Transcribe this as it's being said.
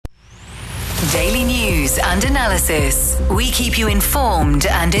Daily news and analysis. We keep you informed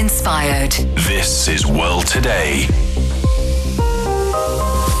and inspired. This is World Today.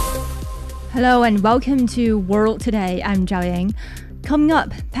 Hello and welcome to World Today. I'm Zhao Yang. Coming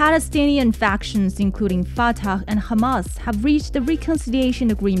up, Palestinian factions including Fatah and Hamas have reached a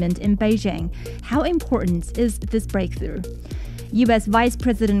reconciliation agreement in Beijing. How important is this breakthrough? U.S. Vice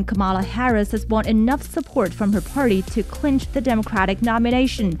President Kamala Harris has won enough support from her party to clinch the Democratic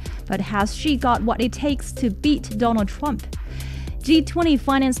nomination, but has she got what it takes to beat Donald Trump? G20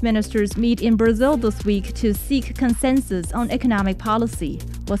 finance ministers meet in Brazil this week to seek consensus on economic policy.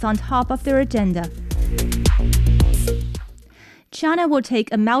 What's on top of their agenda? China will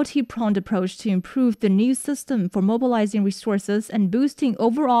take a multi-pronged approach to improve the new system for mobilizing resources and boosting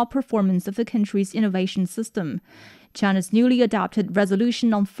overall performance of the country's innovation system. China's newly adopted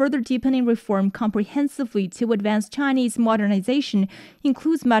resolution on further deepening reform comprehensively to advance Chinese modernization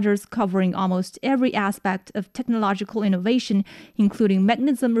includes measures covering almost every aspect of technological innovation, including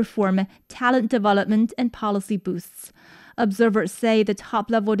mechanism reform, talent development, and policy boosts. Observers say the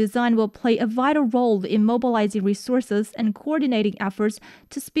top-level design will play a vital role in mobilizing resources and coordinating efforts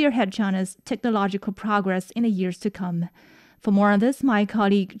to spearhead China's technological progress in the years to come. For more on this, my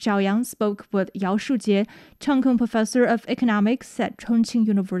colleague Zhao Yang spoke with Yao Shujie, Cheng Kung Professor of Economics at Chongqing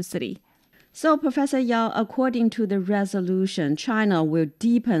University. So, Professor Yao, according to the resolution, China will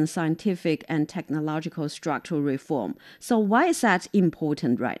deepen scientific and technological structural reform. So why is that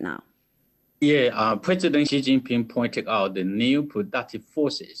important right now? President Xi Jinping pointed out the new productive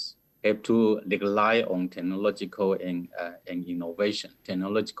forces have to rely on technological and innovation,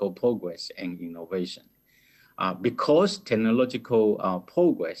 technological progress and innovation. Because technological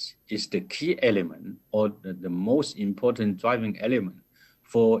progress is the key element or the most important driving element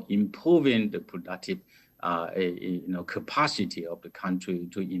for improving the productive capacity of the country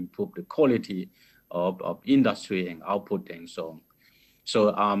to improve the quality of industry and output and so on.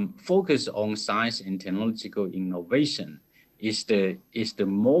 So focus on science and technological innovation is the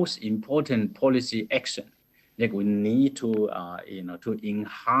most important policy action that we need to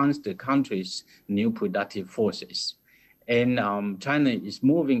enhance the country's new productive forces. And China is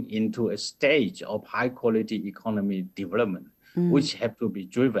moving into a stage of high quality economy development, which have to be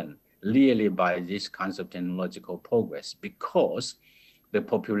driven really by this kinds of technological progress, because the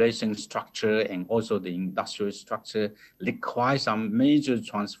population structure and also the industrial structure require some major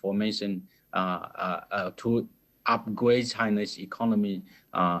transformation to upgrade China's economy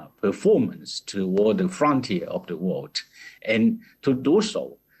performance toward the frontier of the world. And to do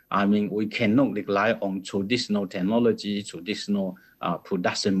so, we cannot rely on traditional technology, traditional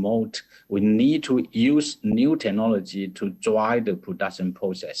production mode. We need to use new technology to drive the production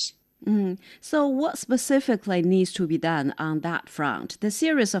process. So what specifically needs to be done on that front? The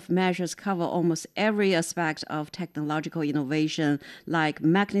series of measures cover almost every aspect of technological innovation, like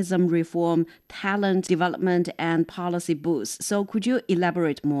mechanism reform, talent development, and policy boosts. So could you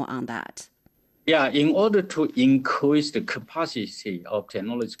elaborate more on that? In order to increase the capacity of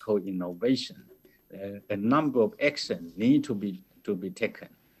technological innovation, a number of actions need to be taken.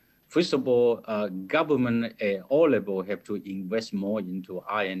 First of all, government at all levels have to invest more into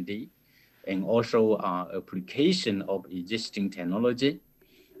R&D and also application of existing technology.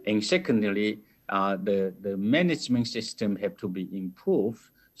 And secondly, the management system have to be improved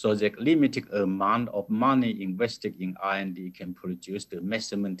so that limited amount of money invested in R&D can produce the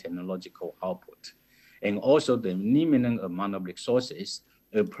maximum technological output. And also the minimum amount of resources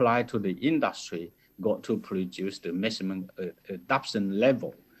applied to the industry got to produce the maximum adoption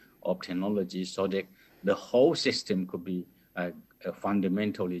level of technology so that the whole system could be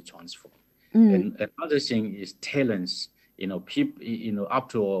fundamentally transformed. And another thing is talents. People,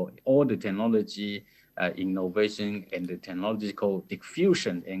 after all the technology innovation and the technological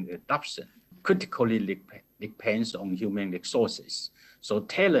diffusion and adoption critically depends on human resources. So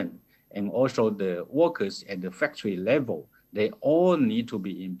talent and also the workers at the factory level, they all need to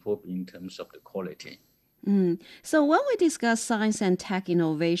be improved in terms of the quality. So when we discuss science and tech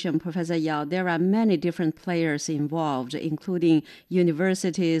innovation, Professor Yao, there are many different players involved, including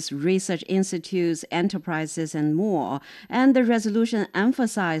universities, research institutes, enterprises, and more. And the resolution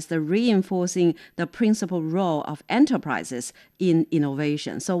emphasized the reinforcing the principal role of enterprises in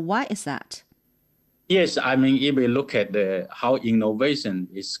innovation. So why is that? Yes, if we look at how innovation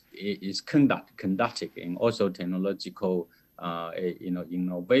is conducted and also technological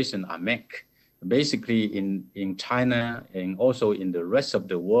innovation are made. Basically, in China and also in the rest of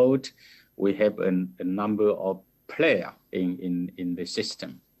the world, we have a number of players in the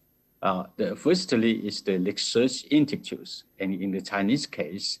system. Firstly is the research institutes, and in the Chinese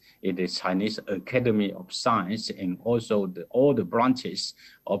case, it is Chinese Academy of Science and also all the branches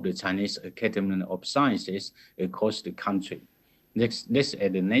of the Chinese Academy of Sciences across the country. This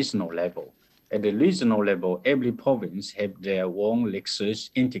at the national level. At the regional level, every province have their own research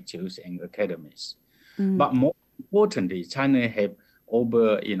institutes and academies. But more importantly, China have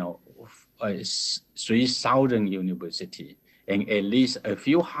over 3,000 universities, and at least a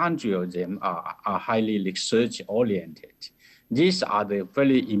few hundred of them are highly research-oriented. These are the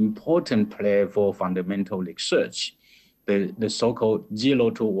very important players for fundamental research, the so-called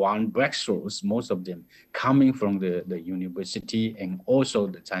 0 to 1 breakthroughs, most of them coming from the university and also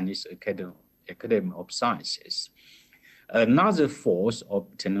the Chinese Academy of Sciences. Another force of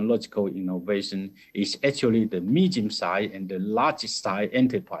technological innovation is actually the medium-sized and the large-sized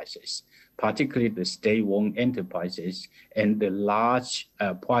enterprises, particularly the state-owned enterprises and the large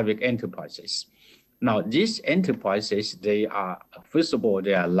private enterprises. Now, these enterprises, first of all,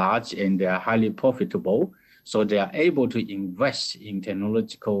 they are large and they are highly profitable, so they are able to invest in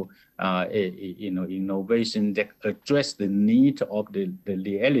technological innovation that address the need of the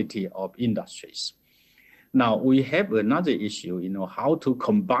reality of industries. Now, we have another issue, how to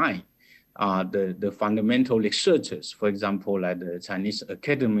combine the fundamental researchers, for example, like the Chinese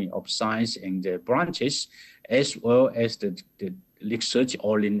Academy of Science and their branches, as well as the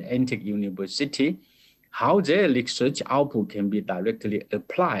research-oriented university, how their research output can be directly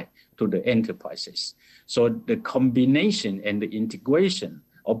applied to the enterprises. So the combination and the integration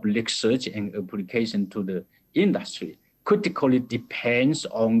of research and application to the industry critically depends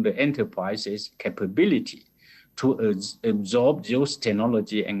on the enterprise's capability to absorb those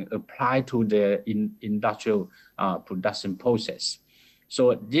technology and apply to their industrial production process.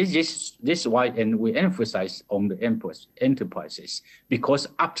 So this is why, and we emphasize on the enterprises, because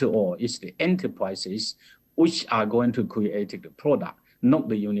after all, it's the enterprises which are going to create the product, not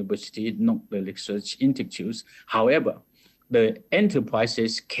the university, not the research institutes. However, the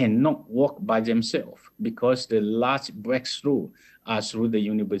enterprises cannot work by themselves because the large breakthrough are through the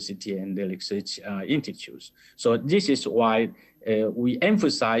university and the research institutes. So this is why we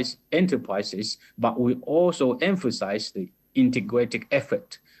emphasize enterprises, but we also emphasize the integrated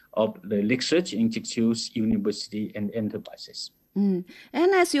effort of the research institutes, university, and enterprises. And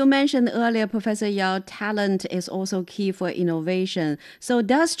as you mentioned earlier, Professor Yao, talent is also key for innovation. So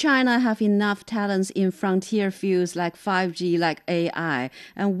does China have enough talents in frontier fields like 5G, like AI?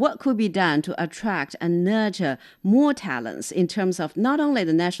 And what could be done to attract and nurture more talents in terms of not only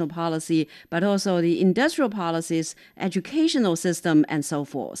the national policy, but also the industrial policies, educational system, and so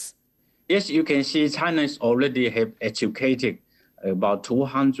forth? Yes, you can see China already have educated about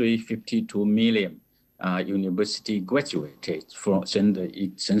 252 million university graduated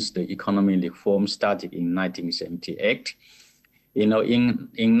since the economic reform started in 1978. In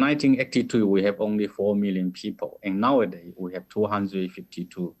 1982, we have only 4 million people, and nowadays we have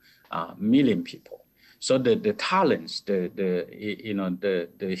 252 million people. So the talents,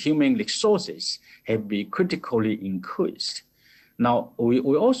 the human resources have been critically increased. Now, we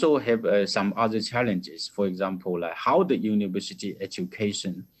also have some other challenges, for example, like how the university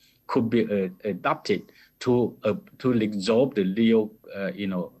education could be adapted to resolve the real,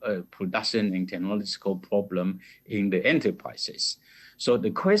 production and technological problem in the enterprises. So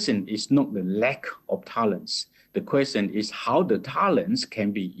the question is not the lack of talents. The question is how the talents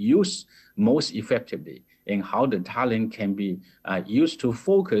can be used most effectively and how the talent can be used to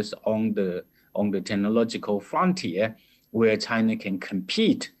focus on the technological frontier where China can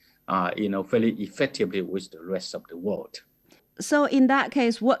compete, very effectively with the rest of the world. So in that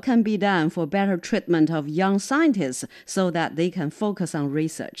case, what can be done for better treatment of young scientists so that they can focus on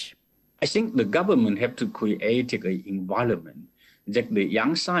research? I think the government have to create an environment that the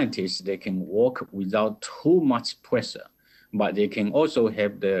young scientists, they can work without too much pressure, but they can also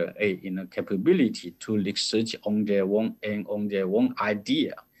have the capability to research on their own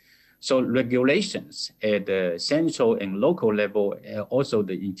idea. So regulations at the central and local level, also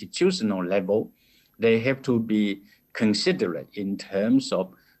the institutional level, they have to be considerate in terms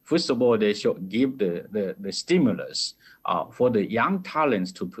of, first of all, they should give the stimulus for the young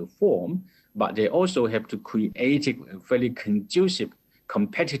talents to perform, but they also have to create a very conducive,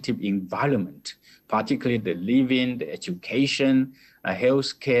 competitive environment, particularly the living, the education,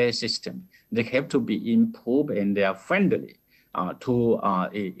 healthcare system. They have to be improved and they are friendly to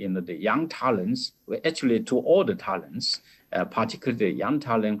the young talents, actually to all the talents, particularly the young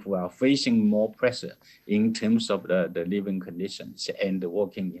talent who are facing more pressure in terms of the living conditions and the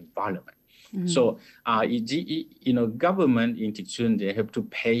working environment. So, government institutions, they have to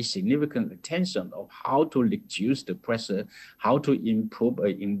pay significant attention of how to reduce the pressure, how to improve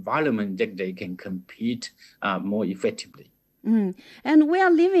an environment that they can compete more effectively. And we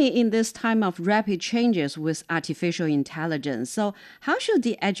are living in this time of rapid changes with artificial intelligence. So how should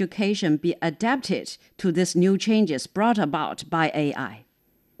the education be adapted to these new changes brought about by AI?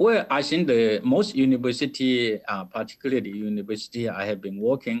 Well, I think the most university, particularly the university I have been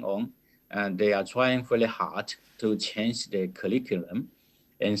working on, they are trying very hard to change their curriculum.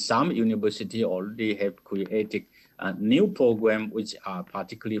 And some universities already have created a new program which are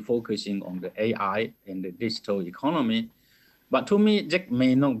particularly focusing on the AI and the digital economy. But to me, that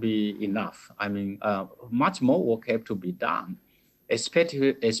may not be enough. I mean, much more work have to be done,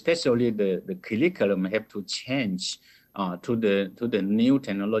 especially the curriculum have to change to the new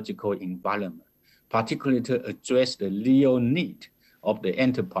technological environment, particularly to address the real need of the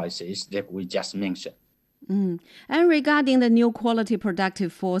enterprises that we just mentioned. And regarding the new quality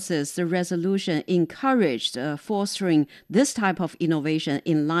productive forces, the resolution encouraged fostering this type of innovation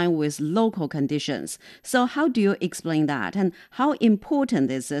in line with local conditions. So how do you explain that? And how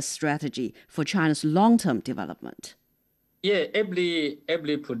important is this strategy for China's long-term development? Yeah, every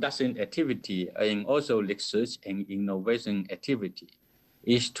production activity and also research and innovation activity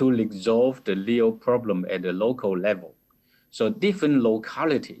is to resolve the real problem at the local level. So different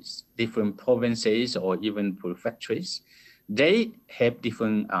localities, different provinces, or even prefectures, they have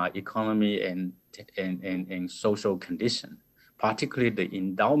different economy and social condition, particularly the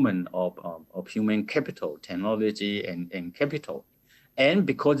endowment of human capital, technology, and capital. And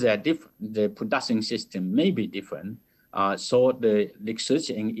because they are different, the production system may be different. So the research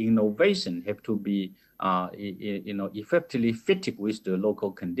and innovation have to be effectively fitted with the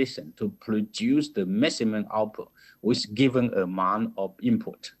local condition to produce the maximum output with given amount of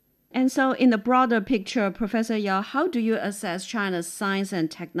input. And so in the broader picture, Professor Yao, how do you assess China's science and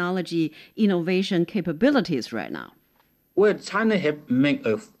technology innovation capabilities right now? Well, China have made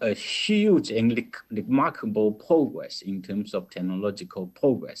a huge and remarkable progress in terms of technological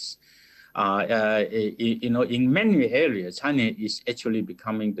progress. In many areas, China is actually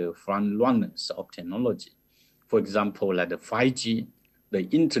becoming the front runners of technology. For example, like the 5G, the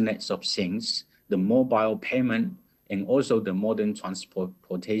Internet of Things, the mobile payment, and also the modern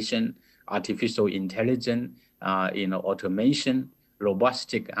transportation, artificial intelligence, automation,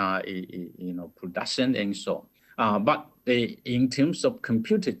 robotic, production, and so on. But in terms of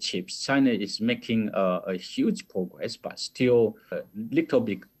computer chips, China is making a huge progress, but still a little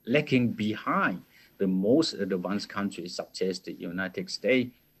bit lagging behind the most advanced countries such as the United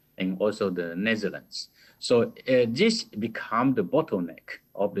States and also the Netherlands. So this become the bottleneck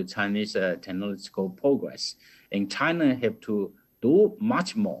of the Chinese technological progress. And China have to do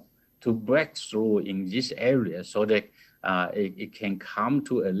much more to break through in this area so that it can come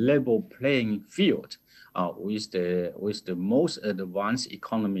to a level playing field with the most advanced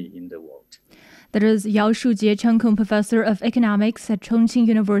economy in the world. That is Yao Shujie, Cheng Kung Professor of Economics at Chongqing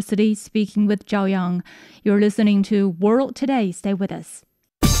University, speaking with Zhao Yang. You're listening to World Today. Stay with us.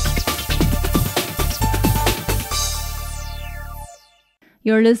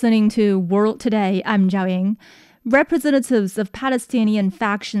 You're listening to World Today. I'm Zhao Yang. Representatives of Palestinian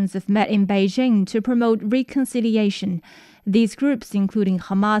factions have met in Beijing to promote reconciliation. These groups, including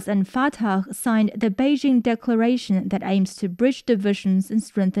Hamas and Fatah, signed the Beijing Declaration that aims to bridge divisions and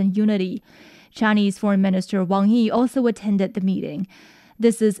strengthen unity. Chinese Foreign Minister Wang Yi also attended the meeting.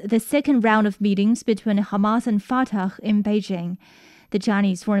 This is the second round of meetings between Hamas and Fatah in Beijing. The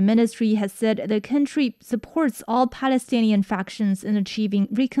Chinese Foreign Ministry has said the country supports all Palestinian factions in achieving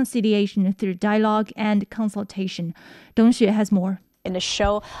reconciliation through dialogue and consultation. Dong Xue has more. In a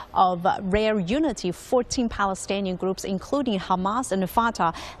show of rare unity, 14 Palestinian groups, including Hamas and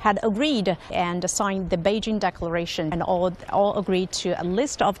Fatah, had agreed and signed the Beijing Declaration, and all agreed to a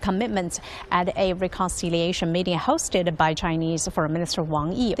list of commitments at a reconciliation meeting hosted by Chinese Foreign Minister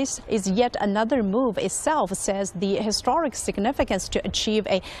Wang Yi. This is yet another move itself, says the historic significance to achieve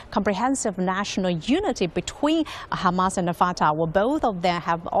a comprehensive national unity between Hamas and Fatah. Well, both of them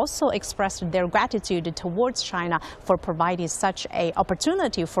have also expressed their gratitude towards China for providing such a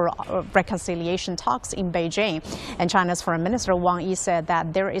opportunity for reconciliation talks in Beijing. And China's Foreign Minister Wang Yi said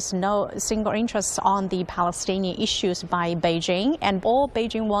that there is no single interest on the Palestinian issues by Beijing, and all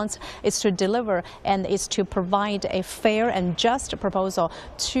Beijing wants is to deliver and is to provide a fair and just proposal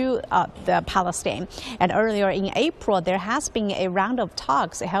to the Palestine. And earlier in April, there has been a round of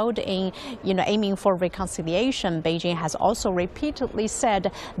talks held in, aiming for reconciliation. Beijing has also repeatedly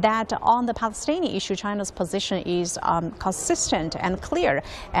said that on the Palestinian issue, China's position is consistent and clear.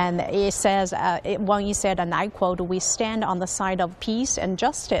 And it says, Wang Yi said, and I quote, "We stand on the side of peace and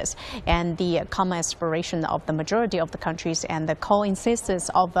justice and the common aspiration of the majority of the countries and the coexistence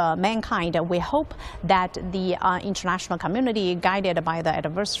of mankind. We hope that the international community, guided by the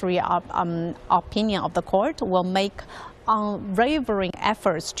adversary opinion of the court, will make unwavering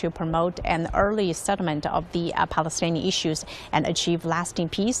efforts to promote an early settlement of the Palestinian issues and achieve lasting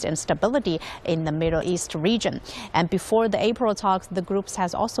peace and stability in the Middle East region." And before the April talks, the groups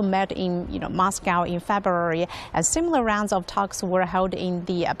has also met in Moscow in February, and similar rounds of talks were held in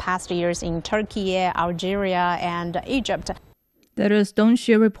the past years in Turkey, Algeria, and Egypt. That is Dong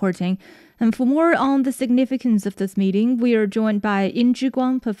Xue reporting. And for more on the significance of this meeting, we are joined by In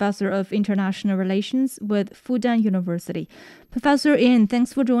Zhiguang, Professor of International Relations with Fudan University. Professor In,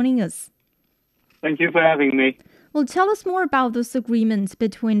 thanks for joining us. Thank you for having me. Well, tell us more about this agreement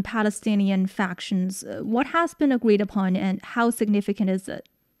between Palestinian factions. What has been agreed upon and how significant is it?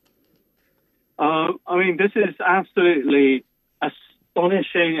 This is absolutely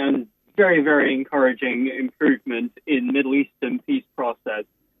astonishing and very, very encouraging improvement in Middle Eastern peace process.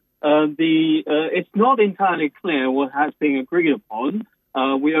 It's not entirely clear what has been agreed upon.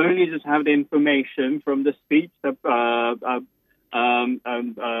 We only just have the information from the speech that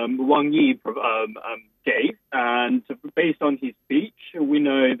Wang Yi gave, and based on his speech, we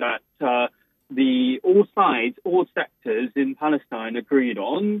know that all sectors in Palestine agreed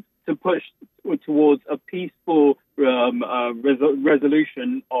on to push towards a peaceful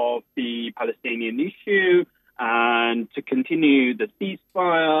resolution of the Palestinian issue, and to continue the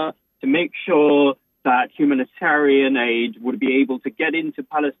ceasefire, to make sure that humanitarian aid would be able to get into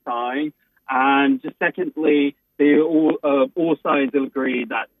Palestine. And secondly, all sides agree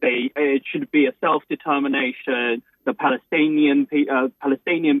that it should be a self-determination. The Palestinian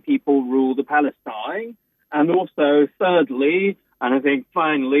people rule the Palestine. And also, thirdly, and I think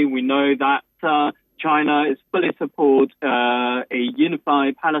finally, we know that China is fully support a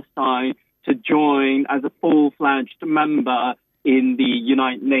unified Palestine to join as a full-fledged member in the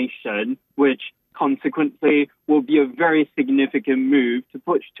United Nations, which consequently will be a very significant move to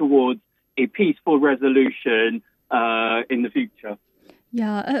push towards a peaceful resolution in the future.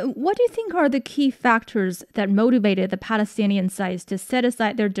 Yeah. What do you think are the key factors that motivated the Palestinian sides to set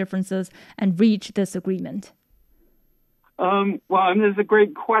aside their differences and reach this agreement? It's a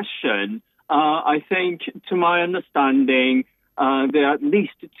great question. I think, to my understanding, there are at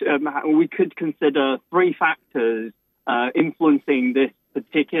least we could consider three factors influencing this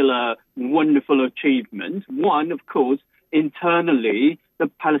particular wonderful achievement. One, of course, internally, the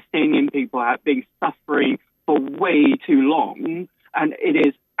Palestinian people have been suffering for way too long, and it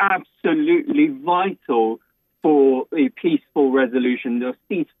is absolutely vital for a peaceful resolution, a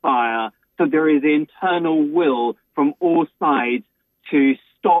ceasefire. So there is internal will from all sides to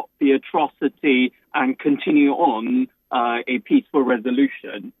stop the atrocity and continue on a peaceful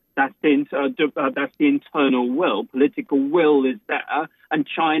resolution. That's the internal will. Political will is there, and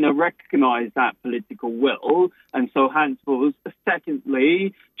China recognized that political will. And so henceforth,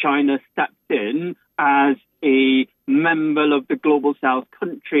 secondly, China stepped in as a member of the Global South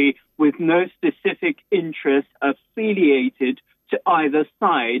country with no specific interest affiliated to either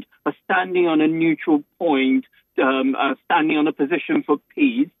side, but standing on a neutral point, standing on a position for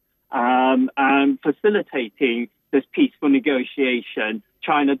peace, and facilitating this peaceful negotiation.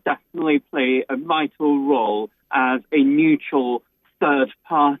 China definitely played a vital role as a neutral third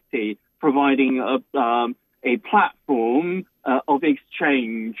party, providing a platform of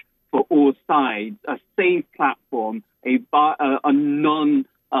exchange for all sides, a safe platform, a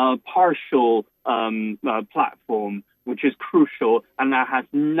non-partial platform, which is crucial, and that has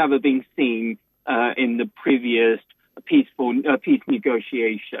never been seen in the previous peace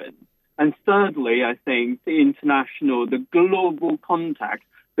negotiation. And thirdly, I think the global context,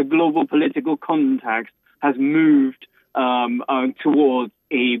 the global political context has moved towards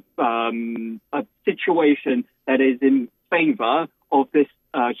a situation that is in favor of this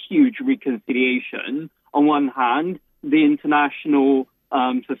huge reconciliation. On one hand, the international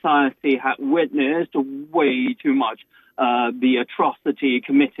society had witnessed way too much the atrocity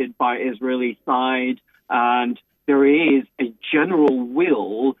committed by Israeli side, and there is a general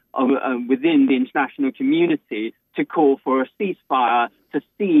will within the international community to call for a ceasefire, to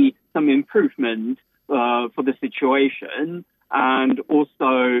see some improvement for the situation. And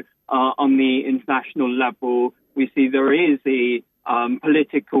also on the international level, we see there is a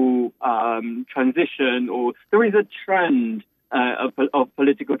political transition, or there is a trend of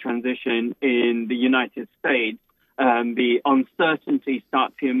political transition in the United States. The uncertainty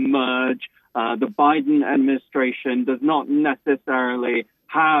starts to emerge the Biden administration does not necessarily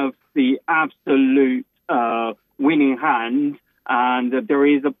have the absolute winning hand, and that there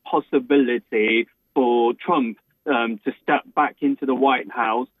is a possibility for Trump to step back into the White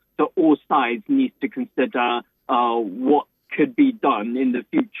House. So all sides need to consider what could be done in the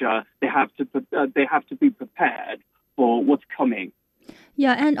future. They have to be prepared for what's coming.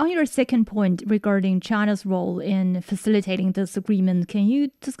 Yeah, and on your second point regarding China's role in facilitating this agreement, can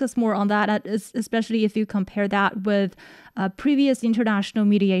you discuss more on that, especially if you compare that with previous international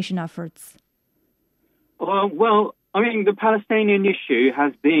mediation efforts? Well, I mean, the Palestinian issue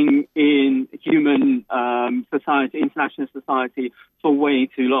has been in human society, international society, for way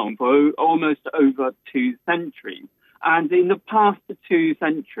too long, for almost over 2 centuries. And in the past 2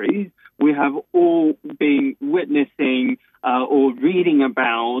 centuries, we have all been witnessing or reading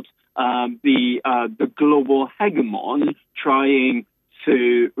about the global hegemon trying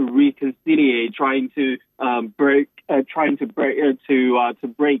to reconciliate, trying to break a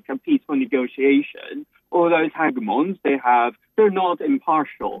peaceful negotiation. All those hegemons, they're not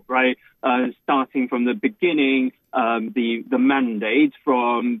impartial, right? Starting from the beginning, the mandate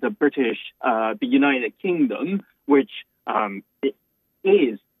from the United Kingdom, which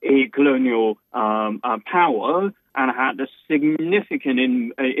is a colonial power and had a significant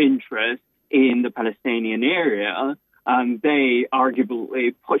interest in the Palestinian area. And they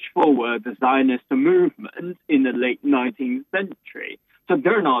arguably pushed forward the Zionist movement in the late 19th century. So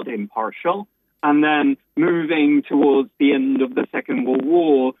they're not impartial. And then moving towards the end of the Second World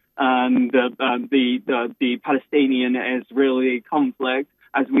War, and the Palestinian-Israeli conflict,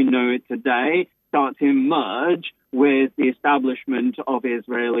 as we know it today, start to emerge with the establishment of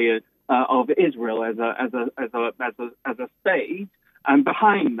Israel as a state. And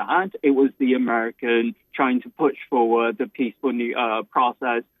behind that, it was the American trying to push forward the peaceful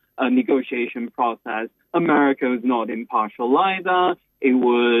negotiation process. America was not impartial either. It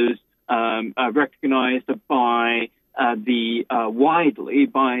was recognized widely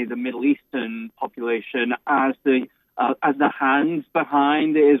by the Middle Eastern population as the hands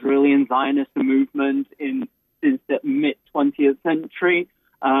behind the Israeli and Zionist movement since the mid-20th century.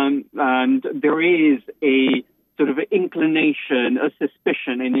 And there is a sort of inclination, a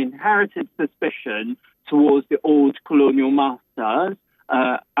suspicion, an inherited suspicion towards the old colonial masters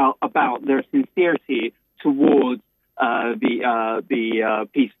about their sincerity towards the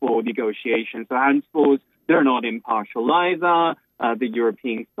peaceful negotiation. So henceforth, they're not impartial either. The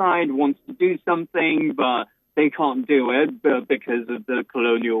European side wants to do something, but they can't do it because of the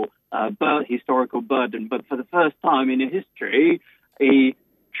colonial historical burden. But for the first time in history, a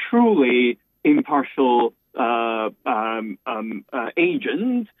truly impartial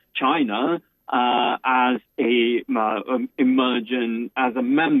agent, China, as emergent as a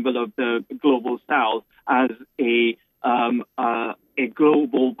member of the global South, as a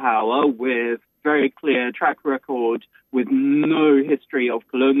global power with very clear track record, with no history of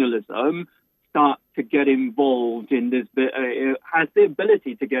colonialism, start to get involved in this, has the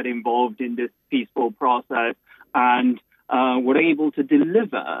ability to get involved in this peaceful process, and were able to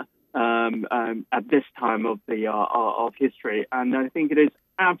deliver at this time of history. And I think it is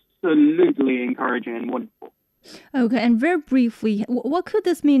absolutely encouraging and wonderful. Okay, and very briefly, what could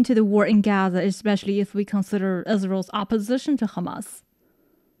this mean to the war in Gaza, especially if we consider Israel's opposition to Hamas?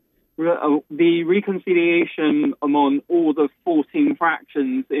 The reconciliation among all the 14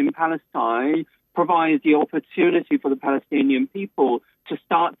 fractions in Palestine provides the opportunity for the Palestinian people to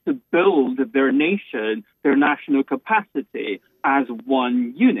start to build their nation, their national capacity as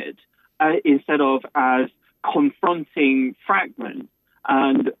one unit, instead of as confronting fragments.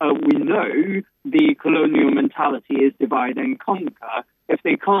 And we know the colonial mentality is divide and conquer. If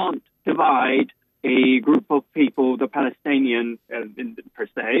they can't divide a group of people, the Palestinians per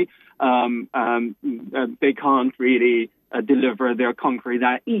se, they can't really deliver their conquer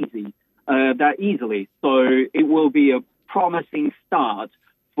that easily. So it will be a promising start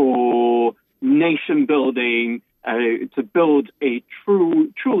for nation building, to build a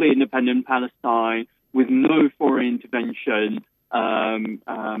truly independent Palestine with no foreign intervention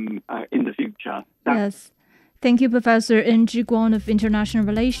in the future. Yes. Thank you, Professor In Guang of International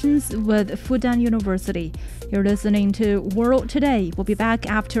Relations with Fudan University. You're listening to World Today. We'll be back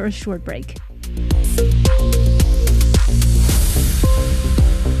after a short break.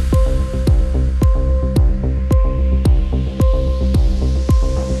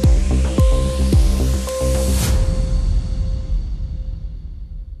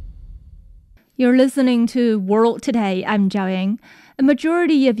 You're listening to World Today. I'm Zhao Yang. A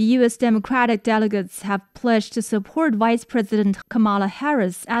majority of U.S. Democratic delegates have pledged to support Vice President Kamala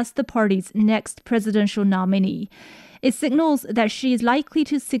Harris as the party's next presidential nominee. It signals that she is likely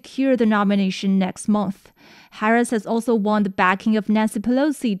to secure the nomination next month. Harris has also won the backing of Nancy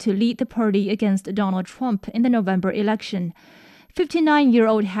Pelosi to lead the party against Donald Trump in the November election.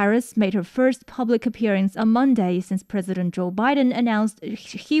 59-year-old Harris made her first public appearance on Monday since President Joe Biden announced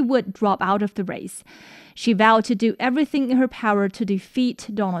he would drop out of the race. She vowed to do everything in her power to defeat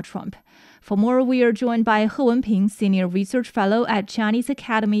Donald Trump. For more, we are joined by He Wenping, Senior Research Fellow at Chinese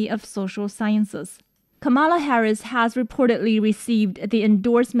Academy of Social Sciences. Kamala Harris has reportedly received the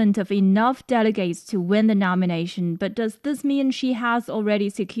endorsement of enough delegates to win the nomination, but does this mean she has already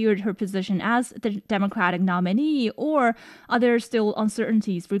secured her position as the Democratic nominee, or are there still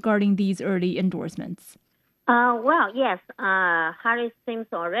uncertainties regarding these early endorsements? Well, yes, Harris seems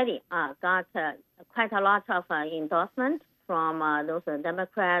already got quite a lot of endorsement from those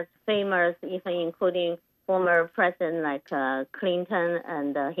Democrats, famous, even including former president like Clinton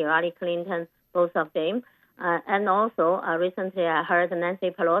and Hillary Clinton, both of them. And also, recently I heard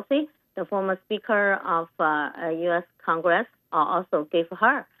Nancy Pelosi, the former Speaker of U.S. Congress, also gave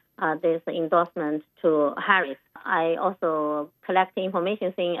her this endorsement to Harris. I also collect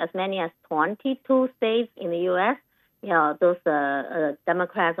information saying as many as 22 states in the U.S., those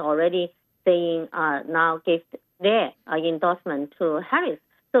Democrats already saying now give their endorsement to Harris.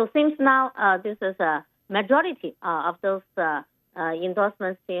 So since now this is a majority of those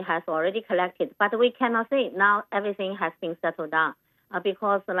endorsements she has already collected, but we cannot say now everything has been settled down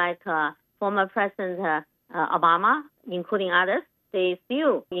because like former President Obama, including others, they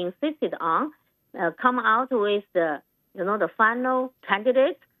still insisted on come out with the final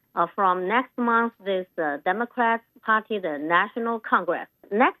candidate from next month, this Democrat Party, the National Congress,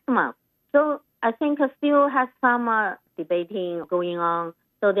 next month. So I think still has some debating going on.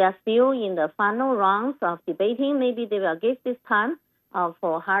 So they are still in the final rounds of debating. Maybe they will give this time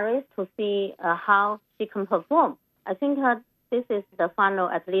for Harris to see how she can perform. I think this is the final,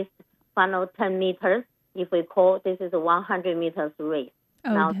 at least final 10 meters. If we call this is a 100 meters race.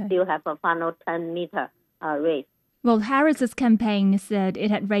 Okay. Now still have a final 10-meter race. Well, Harris's campaign said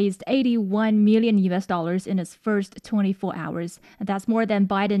it had raised $81 million in its first 24 hours. And that's more than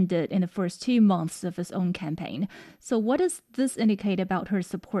Biden did in the first 2 months of his own campaign. So what does this indicate about her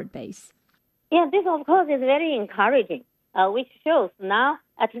support base? Yeah, this, of course, is very encouraging, which shows now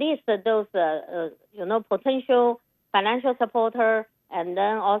at least those, potential financial supporters and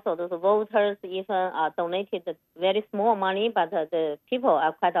then also those voters even donated very small money, but the people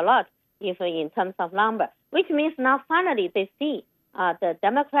are quite a lot, even in terms of number, which means now finally they see the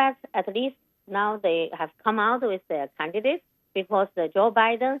Democrats, at least now they have come out with their candidates because Joe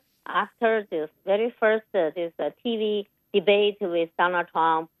Biden, after this very first this TV debate with Donald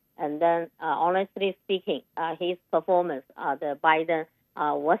Trump, and then honestly speaking, his performance, the Biden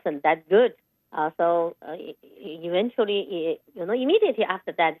wasn't that good. So eventually, immediately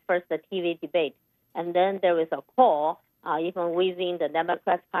after that first TV debate, and then there was a call, even within the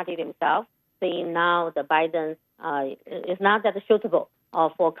Democrat Party themselves, saying now the Biden is not that suitable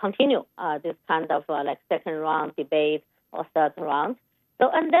for continue this kind of like second round debate or third round. So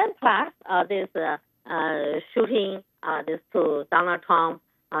and then plus this shooting this to Donald Trump,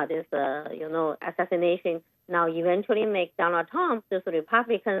 this assassination now eventually make Donald Trump, these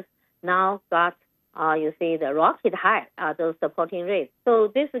Republicans now got, the rocket high, those supporting rates.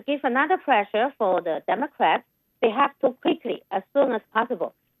 So this gives another pressure for the Democrats. They have to quickly, as soon as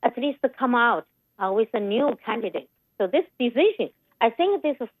possible, at least come out with a new candidate. So this decision, I think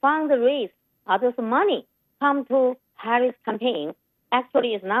this fundraise, this money come to Harris' campaign,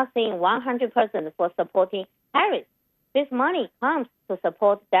 actually is not saying 100% for supporting Harris. This money comes to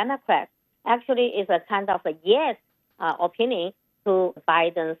support Democrats. Actually, is a kind of a yes opinion to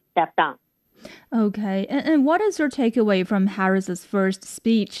Biden's step down. Okay. And what is your takeaway from Harris's first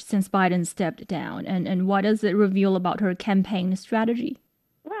speech since Biden stepped down? And what does it reveal about her campaign strategy?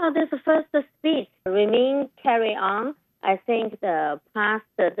 Well, this first speech remain carry on. I think the past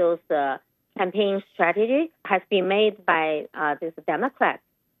those campaign strategy has been made by this Democrats.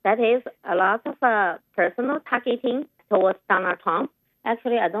 That is a lot of personal targeting towards Donald Trump.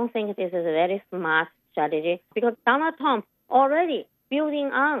 Actually, I don't think this is a very smart strategy because Donald Trump already building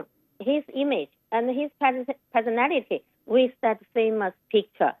on his image and his personality with that famous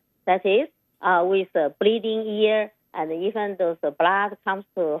picture. That is, with a bleeding ear and even those blood comes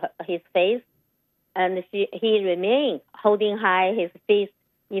to his face. And he remains holding high his fist.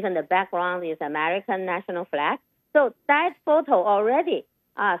 Even the background is American national flag. So that photo already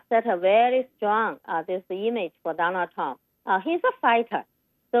set a very strong this image for Donald Trump. he's a fighter.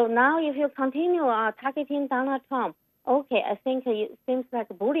 So now if you continue targeting Donald Trump, okay, I think it seems like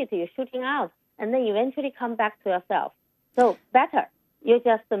a bullet you're shooting out, and then eventually come back to yourself. So better you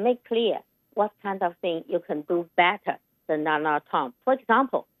just make clear what kind of thing you can do better than Donald Trump. For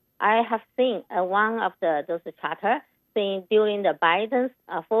example, I have seen one of those charter saying during the Biden's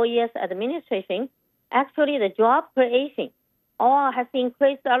 4 years administration, actually the job creation all has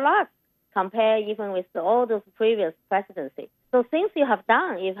increased a lot compared even with all those previous presidency. So things you have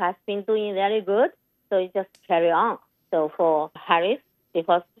done, it has been doing very good, so you just carry on. So for Harris,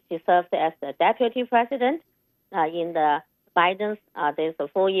 because she served as the deputy president in the Biden's there's a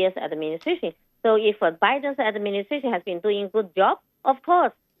 4 years administration. So if Biden's administration has been doing good job, of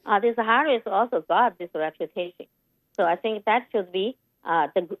course, this Harris also got this reputation. So I think that should be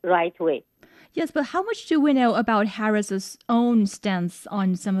the right way. Yes, but how much do we know about Harris's own stance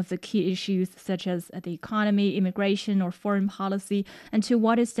on some of the key issues, such as the economy, immigration, or foreign policy? And to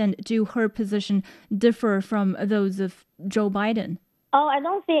what extent do her position differ from those of Joe Biden? Oh, I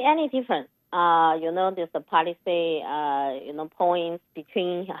don't see any difference. There's a policy, points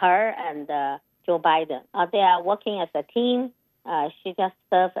between her and Joe Biden. They are working as a team. She just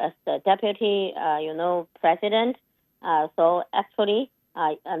served as the deputy, president. So actually,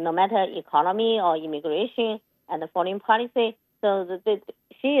 no matter economy or immigration and foreign policy, so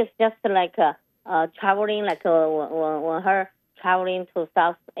she is just like traveling, like when her traveling to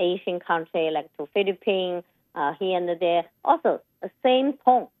South Asian country, like to Philippines, here and there. Also, the same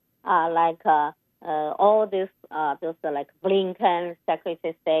tone, all this, those like Blinken, Secretary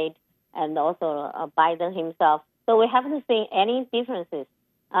of State, and also Biden himself. So we haven't seen any differences.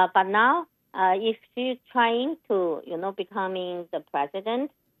 But now, if she's trying to, becoming the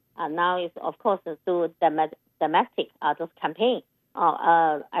president, now is of course do domestic those campaign.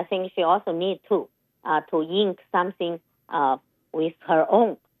 I think she also needs to ink something with her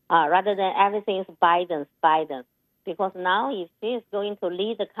own, rather than everything is Biden's. Because now if she is going to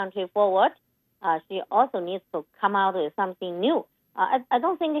lead the country forward, she also needs to come out with something new. I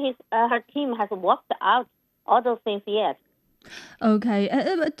don't think her team has worked out all those things yet. Okay.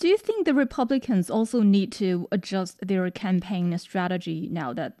 Do you think the Republicans also need to adjust their campaign strategy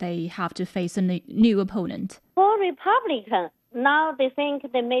now that they have to face a new opponent? For Republicans, now they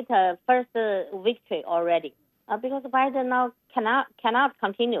think they made a first victory already because Biden now cannot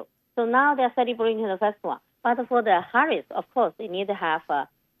continue. So now they're celebrating the first one. But for the Harris, of course, they need to have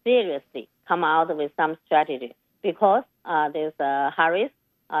seriously come out with some strategy because there's Harris.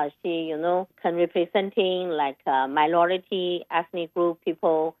 She, can representing like minority ethnic group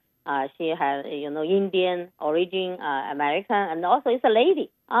people. She has, Indian origin, American, and also it's a lady.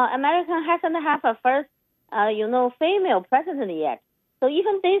 American hasn't have a first, female president yet. So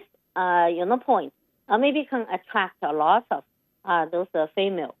even this, point, maybe can attract a lot of those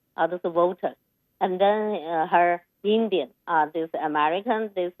female, those voters. And then her Indian, this American,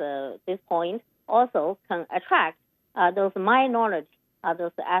 this point also can attract those minority.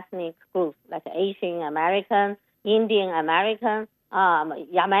 Those ethnic groups like Asian American, Indian American,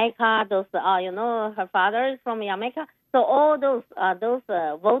 Jamaica. Those, her father is from Jamaica. So all those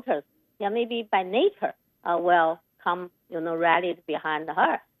voters, maybe by nature, will come, rallied behind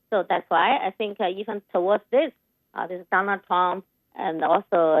her. So that's why I think even towards this Donald Trump and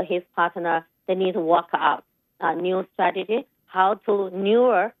also his partner, they need to work out a new strategy, how to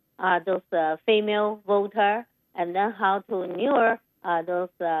lure those female voters, and then how to lure those,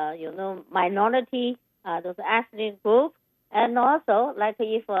 minority, those ethnic groups, and also, like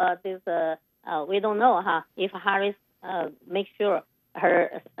if we don't know, if Harris makes sure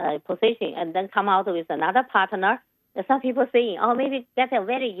her position and then come out with another partner, some people saying, maybe get a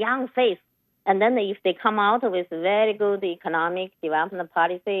very young face, and then if they come out with very good economic development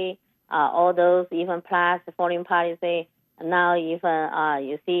policy, all those even plus foreign policy, now even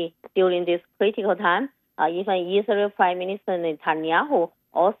you see during this critical time, even Israel Prime Minister Netanyahu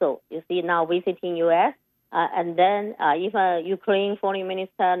also, you see, now visiting U.S., and then even Ukraine Foreign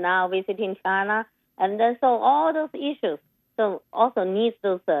Minister now visiting China, and then so all those issues. So also needs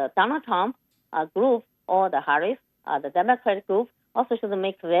those Donald Trump group or the Harris, the Democratic group, also should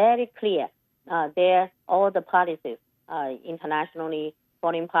make very clear all the policies, internationally,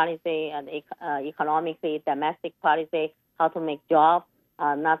 foreign policy, and economically, domestic policy, how to make jobs.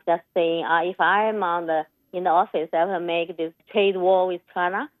 Not just saying, if I'm in the office, I will make this trade war with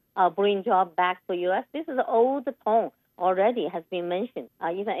China, bring jobs back to U.S. This is an old tone already has been mentioned,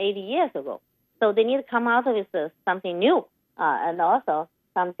 even 80 years ago. So they need to come out with something new and also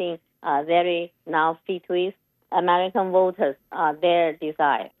something very now fit with American voters, their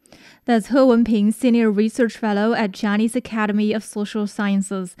desire. That's He Wenping, Senior Research Fellow at Chinese Academy of Social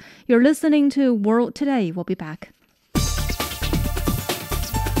Sciences. You're listening to World Today. We'll be back.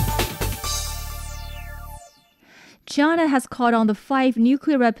 China has called on the 5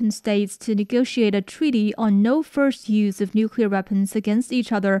 nuclear weapon states to negotiate a treaty on no first use of nuclear weapons against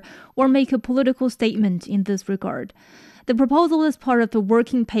each other or make a political statement in this regard. The proposal is part of the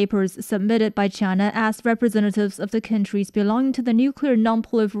working papers submitted by China as representatives of the countries belonging to the Nuclear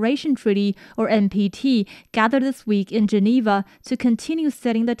Non-Proliferation Treaty, or NPT, gathered this week in Geneva to continue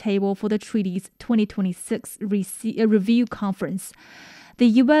setting the table for the treaty's 2026 review conference. The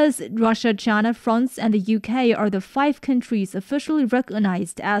US, Russia, China, France, and the UK are the 5 countries officially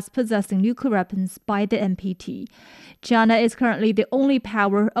recognized as possessing nuclear weapons by the NPT. China is currently the only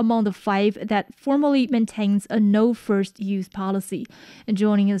power among the 5 that formally maintains a no-first-use policy. And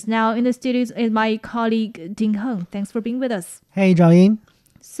joining us now in the studios is my colleague Ding Heng. Thanks for being with us. Hey, Zhao Yin.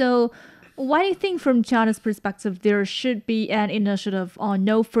 So, why do you think from China's perspective there should be an initiative on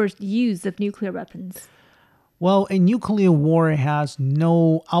no first use of nuclear weapons? Well, a nuclear war has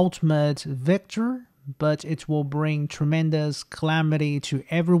no ultimate victor, but it will bring tremendous calamity to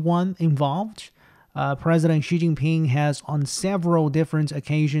everyone involved. President Xi Jinping has on several different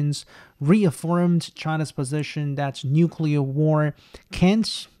occasions reaffirmed China's position that nuclear war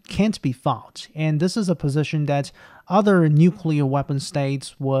can't be fought. And this is a position that other nuclear weapon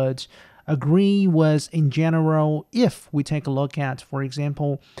states would agree with in general if we take a look at, for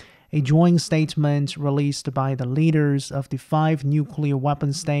example, a joint statement released by the leaders of the 5 nuclear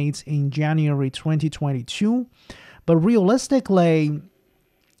weapon states in January 2022. But realistically,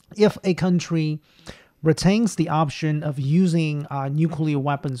 if a country retains the option of using nuclear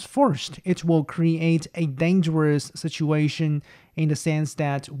weapons first, it will create a dangerous situation in the sense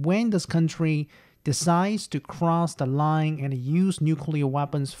that when this country decides to cross the line and use nuclear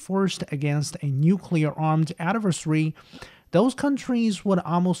weapons first against a nuclear-armed adversary, those countries would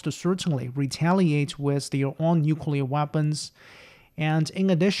almost certainly retaliate with their own nuclear weapons. And in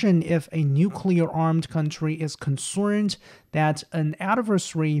addition, if a nuclear-armed country is concerned that an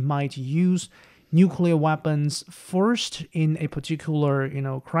adversary might use nuclear weapons first in a particular,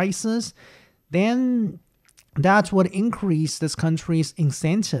 crisis, then that would increase this country's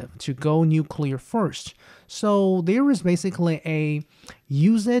incentive to go nuclear first. So there is basically a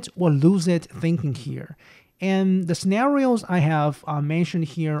use it or lose it thinking here. And the scenarios I have mentioned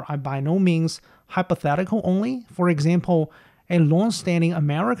here are by no means hypothetical only. For example, a long-standing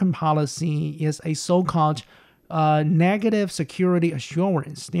American policy is a so-called negative security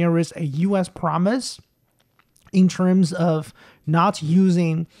assurance. There is a U.S. promise in terms of not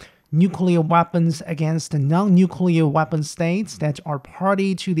using nuclear weapons against the non-nuclear weapon states that are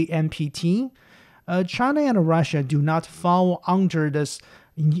party to the NPT. China and Russia do not fall under this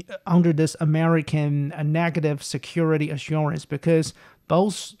American negative security assurance because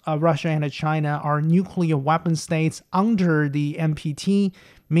both Russia and China are nuclear weapon states under the NPT,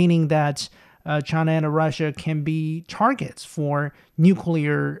 meaning that China and Russia can be targets for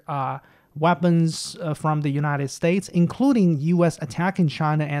nuclear weapons from the United States, including U.S. attacking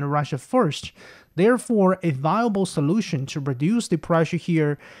China and Russia first. Therefore, a viable solution to reduce the pressure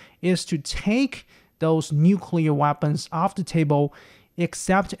here is to take those nuclear weapons off the table,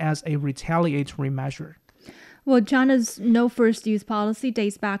 except as a retaliatory measure. Well, China's no first use policy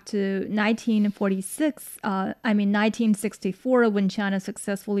dates back to 1964, when China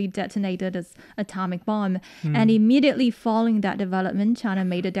successfully detonated its atomic bomb. And immediately following that development, China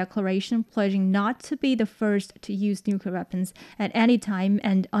made a declaration pledging not to be the first to use nuclear weapons at any time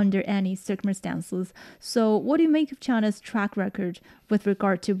and under any circumstances. So what do you make of China's track record with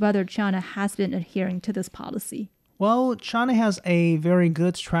regard to whether China has been adhering to this policy? Well, China has a very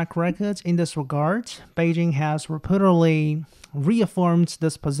good track record in this regard. Beijing has repeatedly reaffirmed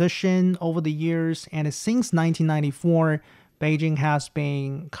this position over the years, and since 1994, Beijing has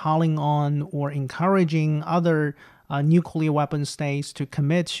been calling on or encouraging other nuclear weapon states to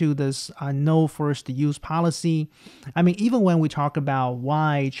commit to this no first use policy. I mean, even when we talk about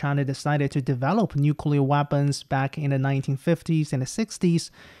why China decided to develop nuclear weapons back in the 1950s and the 60s,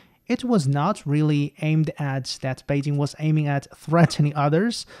 it was not really aimed at that Beijing was aiming at threatening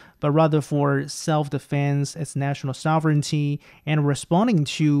others, but rather for self-defense, its national sovereignty, and responding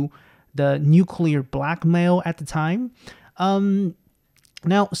to the nuclear blackmail at the time.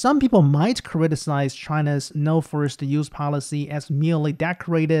 Now, some people might criticize China's no first use policy as merely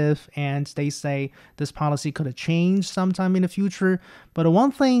decorative, and they say this policy could change sometime in the future. But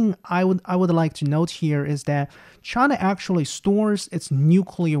one thing I would like to note here is that China actually stores its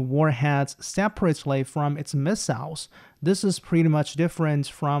nuclear warheads separately from its missiles. This is pretty much different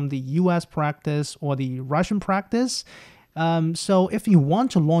from the US practice or the Russian practice. So if you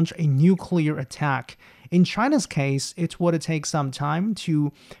want to launch a nuclear attack, in China's case, it would take some time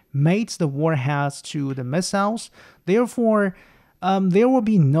to mate the warheads to the missiles. Therefore, there will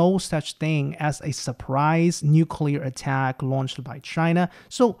be no such thing as a surprise nuclear attack launched by China.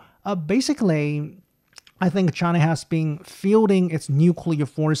 So basically, I think China has been fielding its nuclear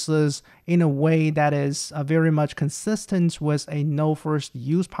forces in a way that is very much consistent with a no first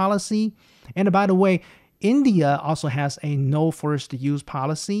use policy. And by the way, India also has a no first use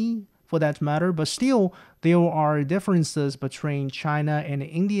policy for that matter, but still there are differences between China and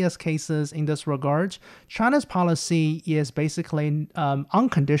India's cases in this regard. China's policy is basically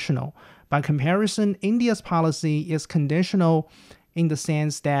unconditional. By comparison, India's policy is conditional in the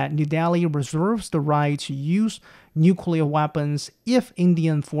sense that New Delhi reserves the right to use nuclear weapons if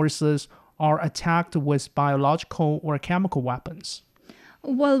Indian forces are attacked with biological or chemical weapons.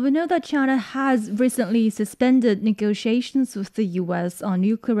 Well, we know that China has recently suspended negotiations with the U.S. on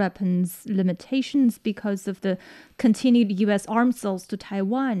nuclear weapons limitations because of the continued U.S. arms sales to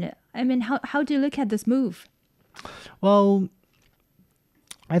Taiwan. I mean, how do you look at this move? Well,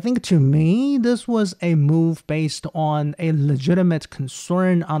 I think to me, this was a move based on a legitimate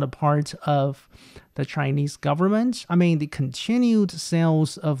concern on the part of the Chinese government. I mean, the continued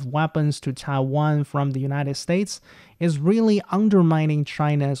sales of weapons to Taiwan from the United States is really undermining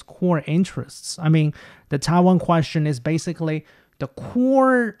China's core interests. I mean, the Taiwan question is basically the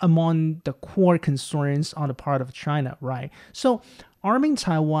core among the core concerns on the part of China, right? So arming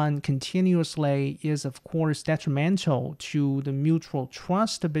Taiwan continuously is, of course, detrimental to the mutual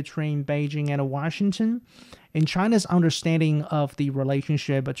trust between Beijing and Washington. In China's understanding of the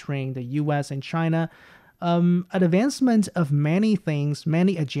relationship between the U.S. and China, advancement of many things,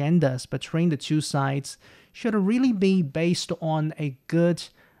 many agendas between the two sides should really be based on a good,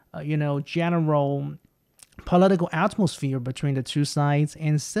 general political atmosphere between the two sides.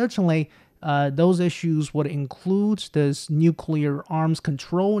 And certainly, those issues would include this nuclear arms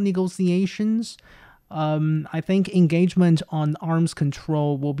control negotiations. I think engagement on arms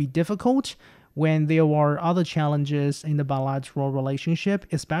control will be difficult when there are other challenges in the bilateral relationship,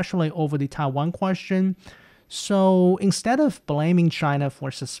 especially over the Taiwan question. So instead of blaming China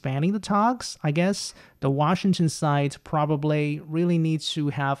for suspending the talks, I guess the Washington side probably really needs to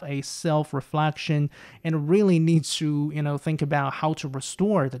have a self-reflection and really needs to, think about how to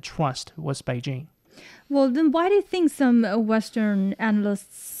restore the trust with Beijing. Well, then why do you think some Western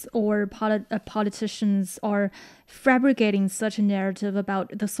analysts or politicians are fabricating such a narrative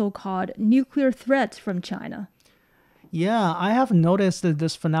about the so-called nuclear threat from China? Yeah, I have noticed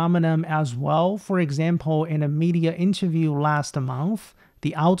this phenomenon as well. For example, in a media interview last month,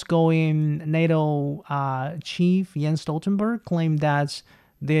 the outgoing NATO chief Jens Stoltenberg claimed that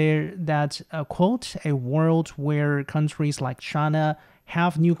quote, a world where countries like China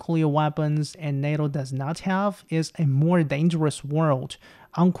have nuclear weapons and NATO does not have is a more dangerous world,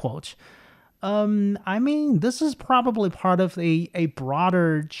 unquote. I mean, this is probably part of a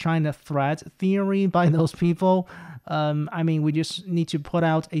broader China threat theory by those people. We just need to put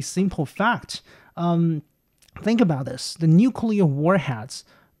out a simple fact. Think about this. The nuclear warheads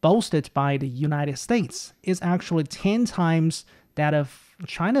boasted by the United States is actually 10 times that of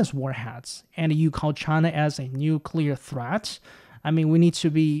China's warheads. And you call China as a nuclear threat? I mean, we need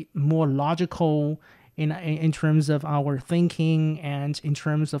to be more logical in terms of our thinking and in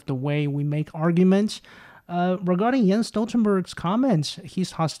terms of the way we make arguments. Regarding Jens Stoltenberg's comments,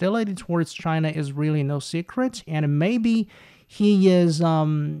 his hostility towards China is really no secret, and maybe he is,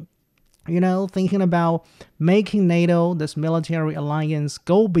 thinking about making NATO, this military alliance,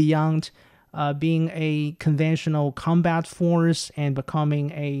 go beyond being a conventional combat force and becoming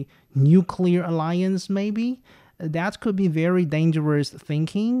a nuclear alliance, maybe. That could be very dangerous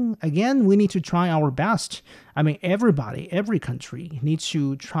thinking. Again, we need to try our best. I mean, every country needs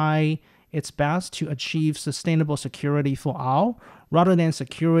to try its best to achieve sustainable security for all, rather than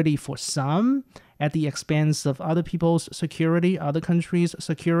security for some at the expense of other people's security, other countries'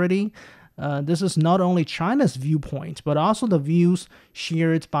 security. This is not only China's viewpoint, but also the views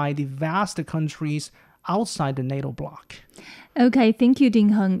shared by the vast countries outside the NATO bloc. Okay, thank you, Ding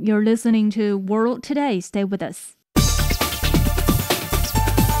Heng. You're listening to World Today. Stay with us.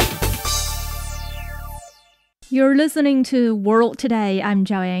 You're listening to World Today. I'm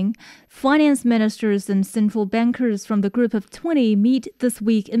Zhao Yang. Finance ministers and central bankers from the Group of 20 meet this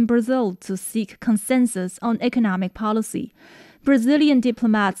week in Brazil to seek consensus on economic policy. Brazilian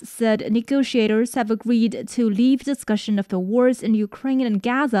diplomats said negotiators have agreed to leave discussion of the wars in Ukraine and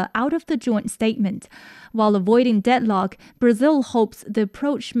Gaza out of the joint statement. While avoiding deadlock, Brazil hopes the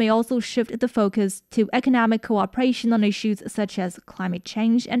approach may also shift the focus to economic cooperation on issues such as climate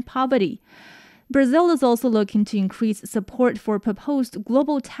change and poverty. Brazil is also looking to increase support for a proposed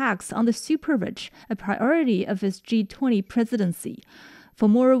global tax on the super-rich, a priority of its G20 presidency. For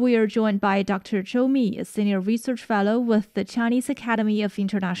more, we are joined by Dr. Zhou Mi, a senior research fellow with the Chinese Academy of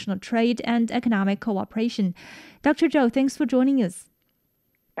International Trade and Economic Cooperation. Dr. Zhou, thanks for joining us.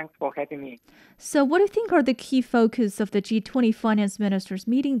 Thanks for having me. So what do you think are the key focus of the G20 finance ministers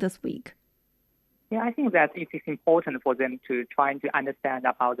meeting this week? Yeah, I think that it is important for them to try to understand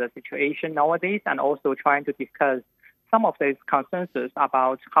about the situation nowadays and also trying to discuss some of these consensus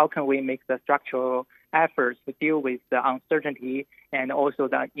about how can we make the structural efforts to deal with the uncertainty and also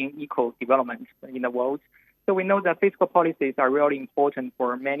the unequal development in the world. So we know that fiscal policies are really important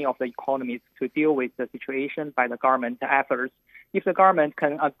for many of the economies to deal with the situation by the government efforts. If the government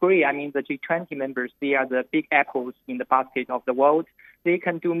can agree, the G20 members, they are the big apples in the basket of the world. They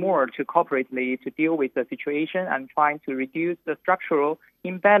can do more to cooperatively to deal with the situation and trying to reduce the structural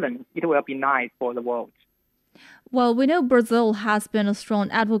imbalance. It will be nice for the world. Well, we know Brazil has been a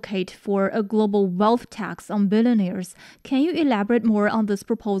strong advocate for a global wealth tax on billionaires. Can you elaborate more on this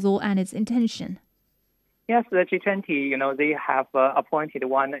proposal and its intention? Yes, the G20, they have appointed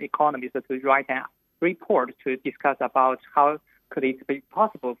one economist to write a report to discuss about how could it be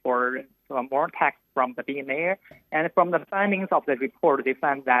possible for more tax from the billionaire. And from the findings of the report, they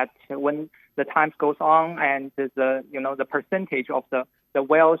found that when the time goes on and the percentage of the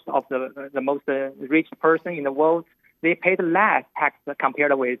wealth of the most rich person in the world, they paid less tax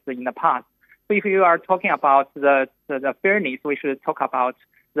compared with in the past. So if you are talking about the fairness, we should talk about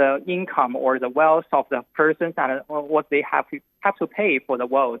the income or the wealth of the persons and what they have to pay for the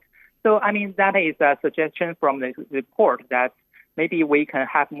world. So, that is a suggestion from the report that maybe we can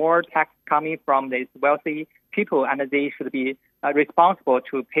have more tax coming from these wealthy people, and they should be responsible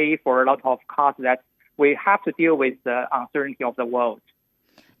to pay for a lot of costs that we have to deal with the uncertainty of the world.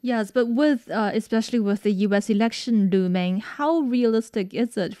 Yes, but especially with the U.S. election looming, how realistic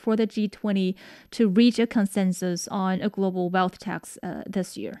is it for the G20 to reach a consensus on a global wealth tax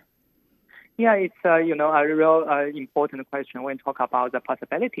this year? Yeah, it's a real important question when we talk about the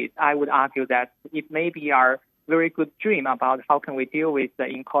possibilities. I would argue that it may be our very good dream about how can we deal with the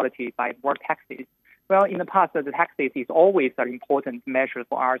inequality by more taxes. Well, in the past, the taxes is always an important measure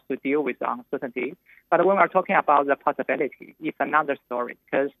for us to deal with the uncertainty. But when we're talking about the possibility, it's another story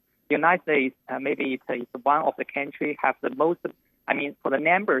because the United States, maybe it's one of the countries have the most, for the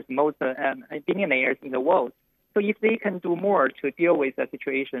numbers, most billionaires in the world. So if they can do more to deal with the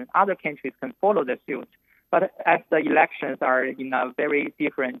situation, other countries can follow the suit. But as the elections are in a very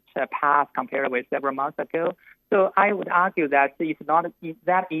different path compared with several months ago, so I would argue that it's not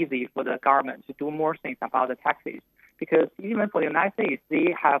that easy for the government to do more things about the taxes, because even for the United States,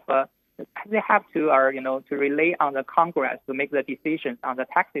 they have to rely on the Congress to make the decisions on the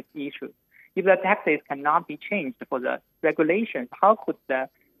taxes issues. If the taxes cannot be changed for the regulations, how could the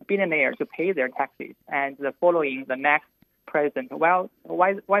billionaires to pay their taxes? And following the next president, well,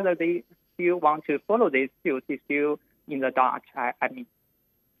 whether they still want to follow this suit is still in the dark.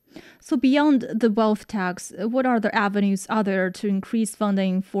 So beyond the wealth tax, what other avenues are there to increase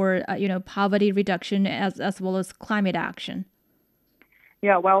funding for poverty reduction as well as climate action?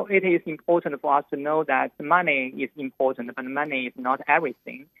 Yeah, well, it is important for us to know that money is important, but money is not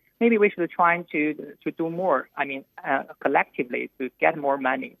everything. Maybe we should try to do more, collectively to get more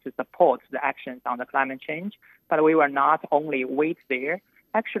money to support the actions on the climate change. But we will not only wait there.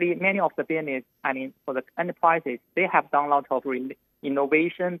 Actually, many of the business, for the enterprises, they have done a lot of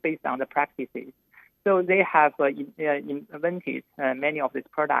innovation based on the practices. So they have invented many of these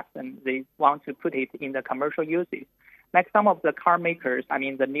products, and they want to put it in the commercial uses. Like some of the car makers,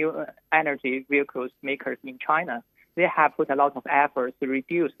 the new energy vehicles makers in China, they have put a lot of effort to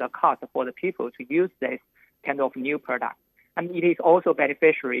reduce the cost for the people to use this kind of new product. And it is also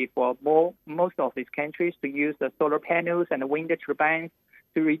beneficiary for most of these countries to use the solar panels and the wind turbines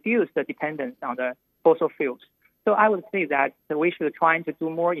to reduce the dependence on the fossil fuels. So I would say that we should try to do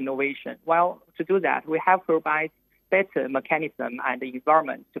more innovation. Well, to do that, we have to provide better mechanism and the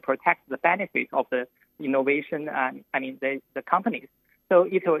environment to protect the benefits of the innovation and the companies. So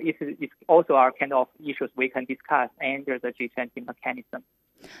it's also our kind of issues we can discuss under the G20 mechanism.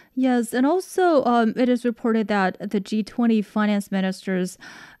 Yes, and also it is reported that the G20 finance ministers,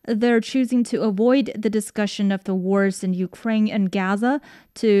 they're choosing to avoid the discussion of the wars in Ukraine and Gaza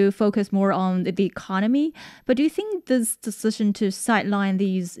to focus more on the economy. But do you think this decision to sideline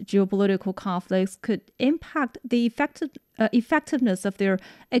these geopolitical conflicts could impact the effectiveness of their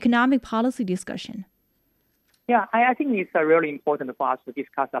economic policy discussion? Yeah, I think it's really important for us to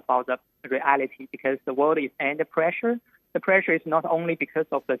discuss about the reality because the world is under pressure. The pressure is not only because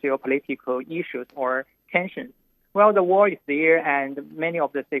of the geopolitical issues or tensions. Well, the war is there, and many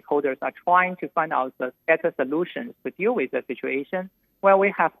of the stakeholders are trying to find out the better solutions to deal with the situation. Well,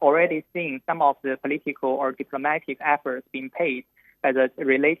 we have already seen some of the political or diplomatic efforts being paid by the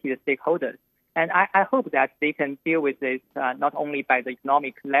related stakeholders. And I hope that they can deal with this not only by the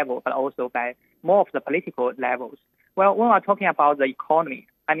economic level, but also by more of the political levels. Well, when we're talking about the economy,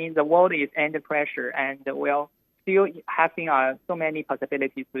 I mean, the world is under pressure, and we're still having so many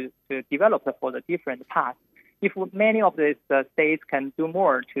possibilities to develop for the different paths. If many of these states can do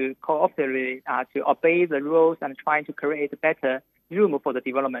more to cooperatively to obey the rules and trying to create better room for the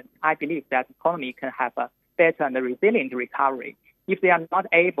development, I believe that the economy can have a better and resilient recovery. If they are not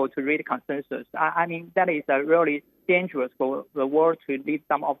able to reach consensus, I mean, that is really dangerous for the world to lead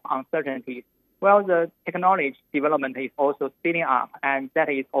some of uncertainties. Well, the technology development is also speeding up, and that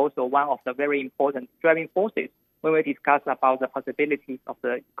is also one of the very important driving forces when we discuss about the possibilities of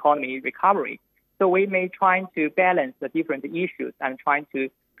the economy recovery. So we may try to balance the different issues and trying to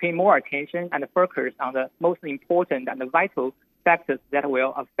pay more attention and focus on the most important and the vital factors that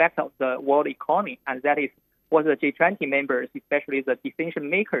will affect the world economy, and that is what the G20 members, especially the decision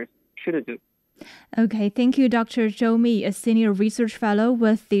makers, should do. Okay, thank you, Dr. Zhou Mi, a senior research fellow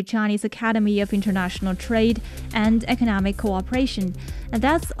with the Chinese Academy of International Trade and Economic Cooperation. And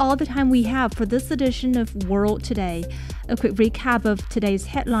that's all the time we have for this edition of World Today. A quick recap of today's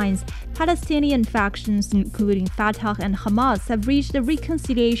headlines. Palestinian factions, including Fatah and Hamas, have reached a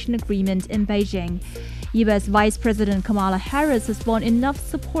reconciliation agreement in Beijing. U.S. Vice President Kamala Harris has won enough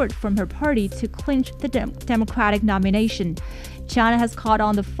support from her party to clinch the Democratic nomination. China has called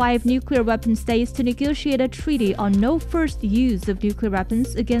on the 5 nuclear weapon states to negotiate a treaty on no first use of nuclear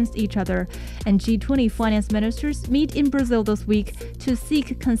weapons against each other. And G20 finance ministers meet in Brazil this week to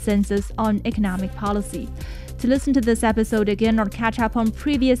seek consensus on economic policy. To listen to this episode again or catch up on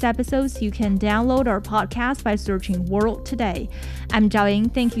previous episodes, you can download our podcast by searching World Today. I'm Zhao Ying.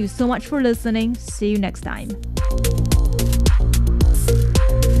 Thank you so much for listening. See you next time.